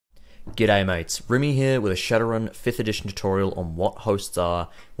G'day mates, Rimmy here with a Shadowrun 5th edition tutorial on what hosts are,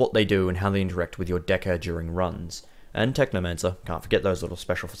 what they do and how they interact with your decker during runs. And Technomancer, can't forget those little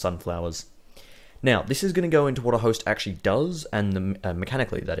special for sunflowers. Now, this is going to go into what a host actually does, and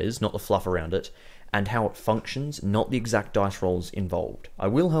mechanically that is, not the fluff around it, and how it functions, not the exact dice rolls involved. I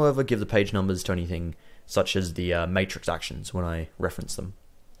will, however, give the page numbers to anything such as the matrix actions when I reference them.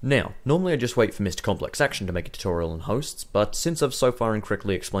 Now, normally I just wait for Mr. Complex Action to make a tutorial on hosts, but since I've so far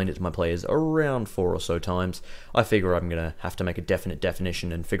incorrectly explained it to my players around 4 or so times, I figure I'm going to have to make a definite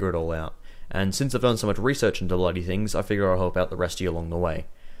definition and figure it all out. And since I've done so much research into bloody things, I figure I'll help out the rest of you along the way.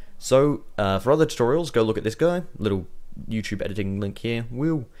 So, for other tutorials, go look at this guy, little YouTube editing link here.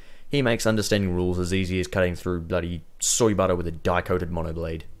 He makes understanding rules as easy as cutting through bloody soy butter with a die-coated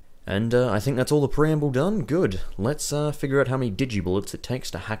monoblade. And I think that's all the preamble done. Good. Let's figure out how many digibullets it takes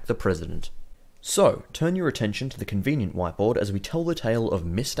to hack the president. So, turn your attention to the convenient whiteboard as we tell the tale of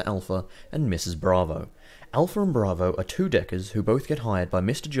Mr. Alpha and Mrs. Bravo. Alpha and Bravo are two deckers who both get hired by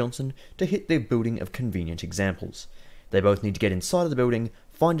Mr. Johnson to hit their building of convenient examples. They both need to get inside of the building,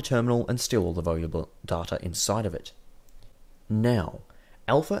 find a terminal, and steal all the valuable data inside of it. Now,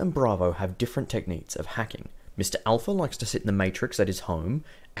 Alpha and Bravo have different techniques of hacking. Mr. Alpha likes to sit in the matrix at his home,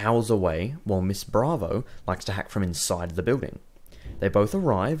 hours away, while Miss Bravo likes to hack from inside the building. They both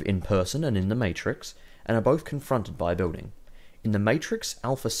arrive in person and in the matrix, and are both confronted by a building. In the matrix,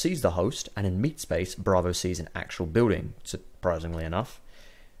 Alpha sees the host, and in meat space, Bravo sees an actual building, surprisingly enough.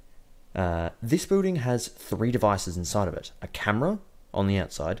 This building has 3 devices inside of it: a camera on the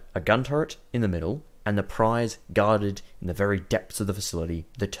outside, a gun turret in the middle, and the prize guarded in the very depths of the facility,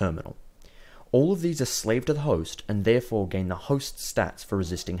 the terminal. All of these are slave to the host, and therefore gain the host's stats for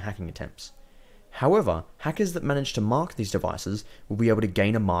resisting hacking attempts. However, hackers that manage to mark these devices will be able to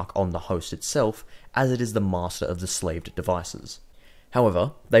gain a mark on the host itself, as it is the master of the slaved devices.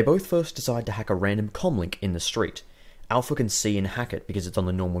 However, they both first decide to hack a random comlink in the street. Alpha can see and hack it because it's on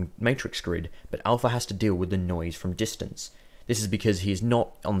the normal matrix grid, but Alpha has to deal with the noise from distance. This is because he is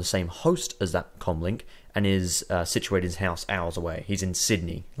not on the same host as that comlink, and is situated in his house hours away. He's in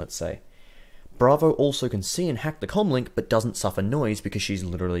Sydney, let's say. Bravo also can see and hack the comlink, but doesn't suffer noise because she's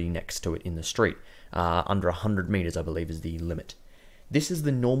literally next to it in the street. Under 100 meters, I believe, is the limit. This is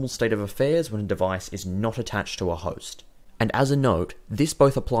the normal state of affairs when a device is not attached to a host. And as a note, this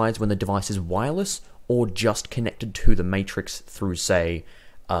both applies when the device is wireless or just connected to the matrix through, say,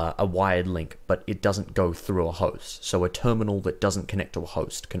 a wired link, but it doesn't go through a host. So a terminal that doesn't connect to a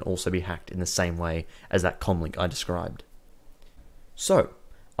host can also be hacked in the same way as that comlink I described. So,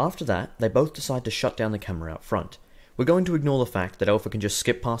 after that, they both decide to shut down the camera out front. We're going to ignore the fact that Alpha can just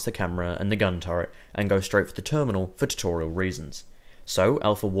skip past the camera and the gun turret and go straight for the terminal for tutorial reasons. So,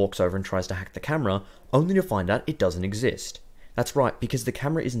 Alpha walks over and tries to hack the camera, only to find out it doesn't exist. That's right, because the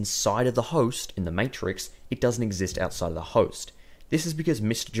camera is inside of the host, in the matrix, it doesn't exist outside of the host. This is because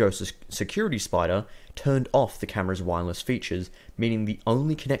Mr. Joseph's security spider turned off the camera's wireless features, meaning the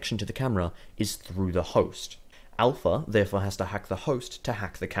only connection to the camera is through the host. Alpha therefore has to hack the host to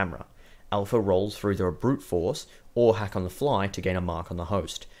hack the camera. Alpha rolls through either a brute force or hack on the fly to gain a mark on the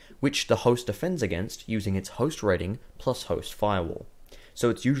host, which the host defends against using its host rating plus host firewall. So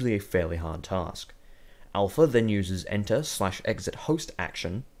it's usually a fairly hard task. Alpha then uses enter/exit host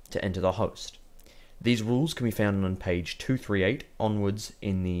action to enter the host. These rules can be found on page 238 onwards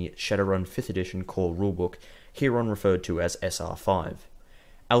in the Shadowrun 5th edition core rulebook, hereon referred to as SR5.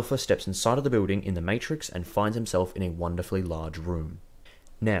 Alpha steps inside of the building in the matrix and finds himself in a wonderfully large room.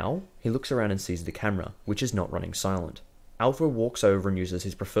 Now, he looks around and sees the camera, which is not running silent. Alpha walks over and uses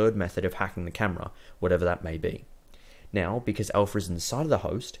his preferred method of hacking the camera, whatever that may be. Now, because Alpha is inside of the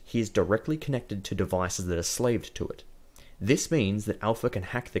host, he is directly connected to devices that are slaved to it. This means that Alpha can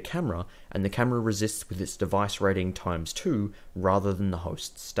hack the camera, and the camera resists with its device rating ×2 rather than the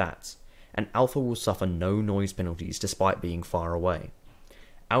host's stats, and Alpha will suffer no noise penalties despite being far away.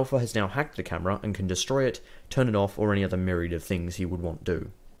 Alpha has now hacked the camera and can destroy it, turn it off, or any other myriad of things he would want to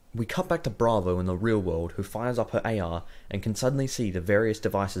do. We cut back to Bravo in the real world, who fires up her AR and can suddenly see the various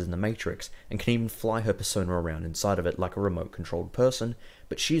devices in the Matrix and can even fly her persona around inside of it like a remote-controlled person,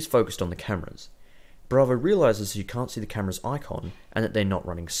 but she is focused on the cameras. Bravo realizes she can't see the camera's icon and that they're not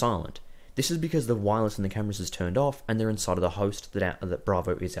running silent. This is because the wireless in the cameras is turned off and they're inside of the host that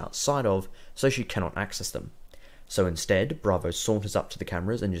Bravo is outside of, so she cannot access them. So instead, Bravo saunters up to the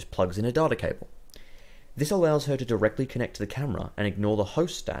cameras and just plugs in a data cable. This allows her to directly connect to the camera and ignore the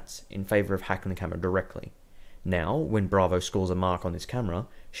host stats in favour of hacking the camera directly. Now, when Bravo scores a mark on this camera,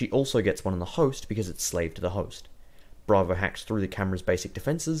 she also gets one on the host because it's slave to the host. Bravo hacks through the camera's basic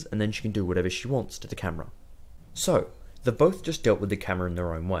defences and then she can do whatever she wants to the camera. So, They've both just dealt with the camera in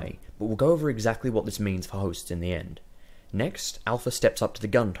their own way, but we'll go over exactly what this means for hosts in the end. Next, Alpha steps up to the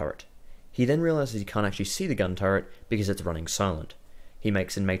gun turret. He then realizes he can't actually see the gun turret because it's running silent. He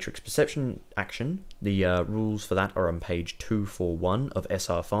makes a matrix perception action, the rules for that are on page 241 of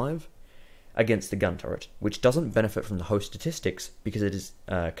SR5, against the gun turret, which doesn't benefit from the host statistics because it is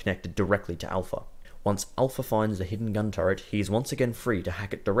connected directly to Alpha. Once Alpha finds the hidden gun turret, he is once again free to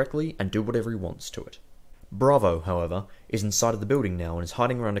hack it directly and do whatever he wants to it. Bravo, however, is inside of the building now and is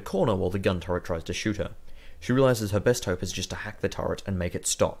hiding around a corner while the gun turret tries to shoot her. She realizes her best hope is just to hack the turret and make it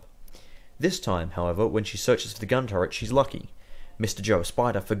stop. This time, however, when she searches for the gun turret, she's lucky. Mr. Joe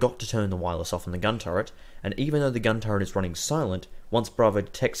Spider forgot to turn the wireless off on the gun turret, and even though the gun turret is running silent, once Bravo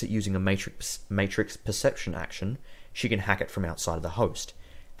detects it using a matrix perception action, she can hack it from outside of the host.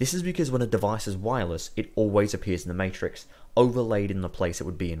 This is because when a device is wireless, it always appears in the matrix, overlaid in the place it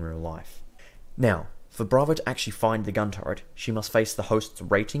would be in real life. Now, for Bravo to actually find the gun turret, she must face the host's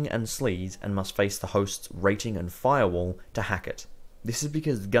rating and sleaze, and must face the host's rating and firewall to hack it. This is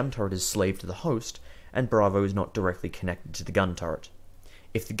because the gun turret is slave to the host, and Bravo is not directly connected to the gun turret.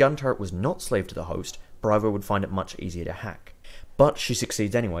 If the gun turret was not slave to the host, Bravo would find it much easier to hack. But she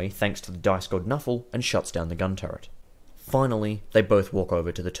succeeds anyway, thanks to the dice god Nuffle, and shuts down the gun turret. Finally, they both walk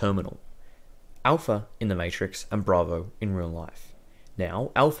over to the terminal. Alpha in the Matrix, and Bravo in real life.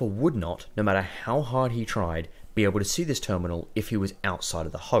 Now, Alpha would not, no matter how hard he tried, be able to see this terminal if he was outside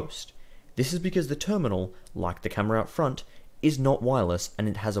of the host. This is because the terminal, like the camera out front, is not wireless and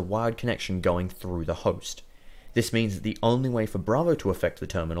it has a wired connection going through the host. This means that the only way for Bravo to affect the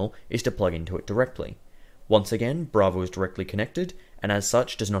terminal is to plug into it directly. Once again, Bravo is directly connected, and as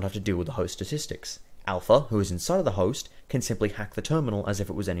such does not have to deal with the host statistics. Alpha, who is inside of the host, can simply hack the terminal as if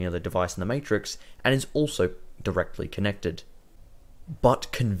it was any other device in the Matrix, and is also directly connected.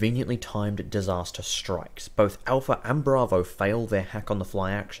 But conveniently timed disaster strikes. Both Alpha and Bravo fail their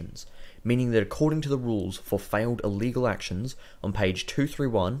hack-on-the-fly actions, meaning that according to the rules for failed illegal actions on page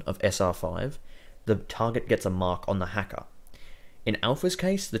 231 of SR5, the target gets a mark on the hacker. In Alpha's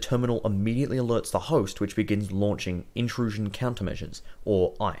case, the terminal immediately alerts the host, which begins launching intrusion countermeasures,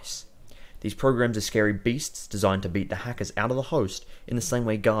 or ICE. These programs are scary beasts designed to beat the hackers out of the host in the same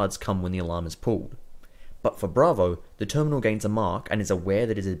way guards come when the alarm is pulled. But for Bravo, the terminal gains a mark and is aware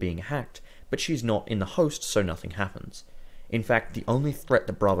that it is being hacked, but she's not in the host, so nothing happens. In fact, the only threat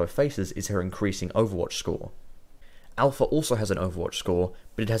that Bravo faces is her increasing Overwatch score. Alpha also has an Overwatch score,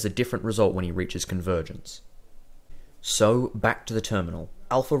 but it has a different result when he reaches convergence. So, back to the terminal.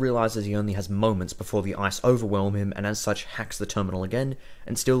 Alpha realizes he only has moments before the ICE overwhelm him and as such hacks the terminal again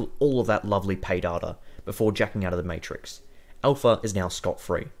and steals all of that lovely pay data before jacking out of the Matrix. Alpha is now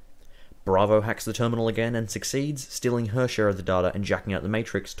scot-free. Bravo hacks the terminal again and succeeds, stealing her share of the data and jacking out the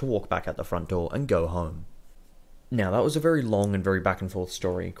Matrix to walk back out the front door and go home. Now, that was a very long and very back and forth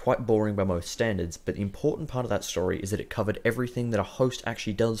story, quite boring by most standards, but the important part of that story is that it covered everything that a host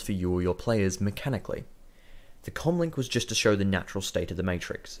actually does for you or your players mechanically. The comlink was just to show the natural state of the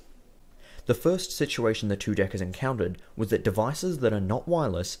Matrix. The first situation the two deckers encountered was that devices that are not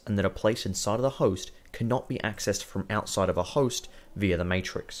wireless and that are placed inside of the host cannot be accessed from outside of a host via the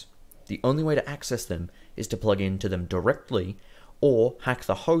Matrix. The only way to access them is to plug into them directly, or hack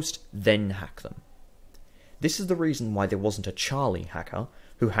the host, then hack them. This is the reason why there wasn't a Charlie hacker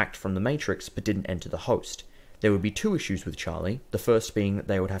who hacked from the Matrix but didn't enter the host. There would be two issues with Charlie, the first being that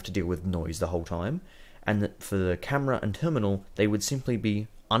they would have to deal with noise the whole time, and that for the camera and terminal they would simply be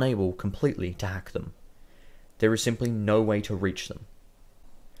unable completely to hack them. There is simply no way to reach them.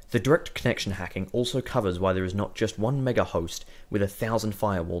 The direct connection hacking also covers why there is not just one mega host with 1,000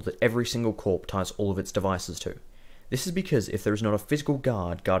 firewall that every single corp ties all of its devices to. This is because if there is not a physical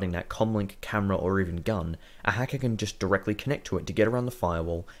guard guarding that comlink, camera, or even gun, a hacker can just directly connect to it to get around the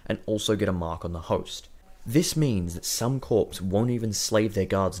firewall and also get a mark on the host. This means that some corps won't even slave their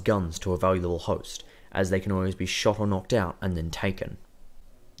guards' guns to a valuable host, as they can always be shot or knocked out and then taken.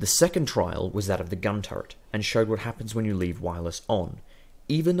 The second trial was that of the gun turret, and showed what happens when you leave wireless on.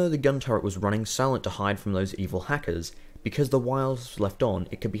 Even though the gun turret was running silent to hide from those evil hackers, because the wireless was left on,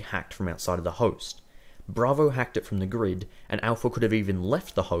 it could be hacked from outside of the host. Bravo hacked it from the grid, and Alpha could have even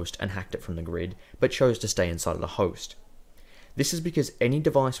left the host and hacked it from the grid, but chose to stay inside of the host. This is because any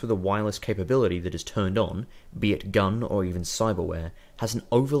device with a wireless capability that is turned on, be it gun or even cyberware, has an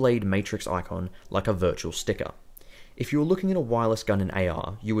overlaid matrix icon like a virtual sticker. If you were looking at a wireless gun in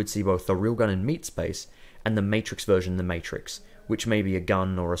AR, you would see both the real gun in meat space and the matrix version in the matrix, which may be a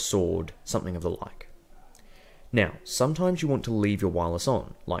gun or a sword, something of the like. Now, sometimes you want to leave your wireless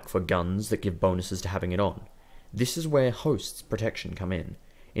on, like for guns that give bonuses to having it on. This is where hosts protection come in.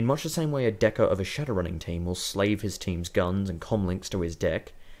 In much the same way a decker of a shadowrunning team will slave his team's guns and comlinks to his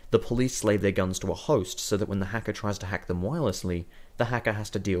deck, the police slave their guns to a host so that when the hacker tries to hack them wirelessly, the hacker has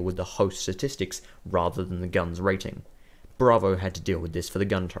to deal with the host statistics rather than the gun's rating. Bravo had to deal with this for the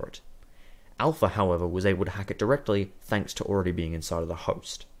gun turret. Alpha, however, was able to hack it directly thanks to already being inside of the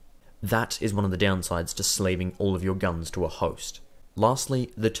host. That is one of the downsides to slaving all of your guns to a host.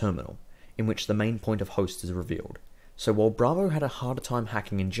 Lastly, the terminal, in which the main point of host is revealed. So while Bravo had a harder time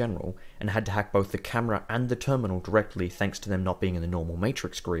hacking in general, and had to hack both the camera and the terminal directly thanks to them not being in the normal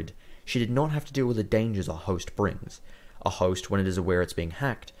matrix grid, she did not have to deal with the dangers a host brings. A host, when it is aware it's being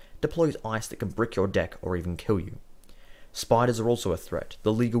hacked, deploys ice that can brick your deck or even kill you. Spiders are also a threat,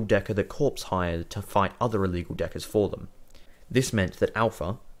 the legal decker that Corps hired to fight other illegal deckers for them. This meant that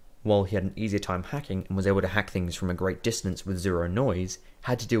Alpha, while he had an easier time hacking and was able to hack things from a great distance with zero noise,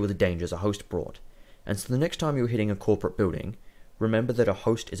 had to deal with the dangers a host brought. And so the next time you're hitting a corporate building, remember that a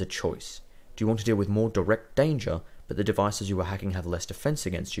host is a choice. Do you want to deal with more direct danger, but the devices you are hacking have less defense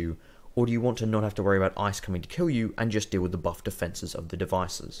against you, or do you want to not have to worry about ice coming to kill you and just deal with the buff defenses of the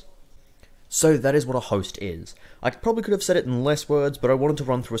devices? So that is what a host is. I probably could have said it in less words, but I wanted to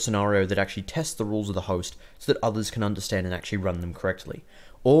run through a scenario that actually tests the rules of the host so that others can understand and actually run them correctly.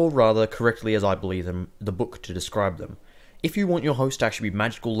 Or rather, correctly as I believe the book to describe them. If you want your host to actually be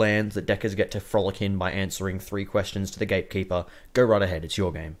magical lands that deckers get to frolic in by answering 3 questions to the gatekeeper, go right ahead, it's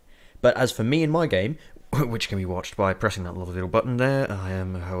your game. But as for me in my game, which can be watched by pressing that little button there, I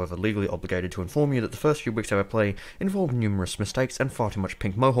am, however, legally obligated to inform you that the first few weeks of our play involved numerous mistakes and far too much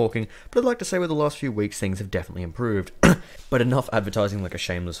pink mohawking, but I'd like to say with the last few weeks things have definitely improved. But enough advertising like a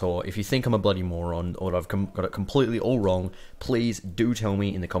shameless whore. If you think I'm a bloody moron, or I've got it completely all wrong, please do tell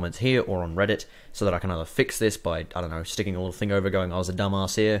me in the comments here or on Reddit, so that I can either fix this by, I don't know, sticking a little thing over going, I was a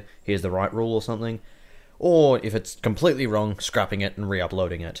dumbass here, here's the right rule or something, or if it's completely wrong, scrapping it and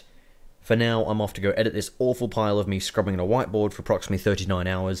re-uploading it. For now, I'm off to go edit this awful pile of me scrubbing at a whiteboard for approximately 39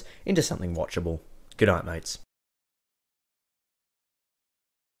 hours into something watchable. Good night, mates.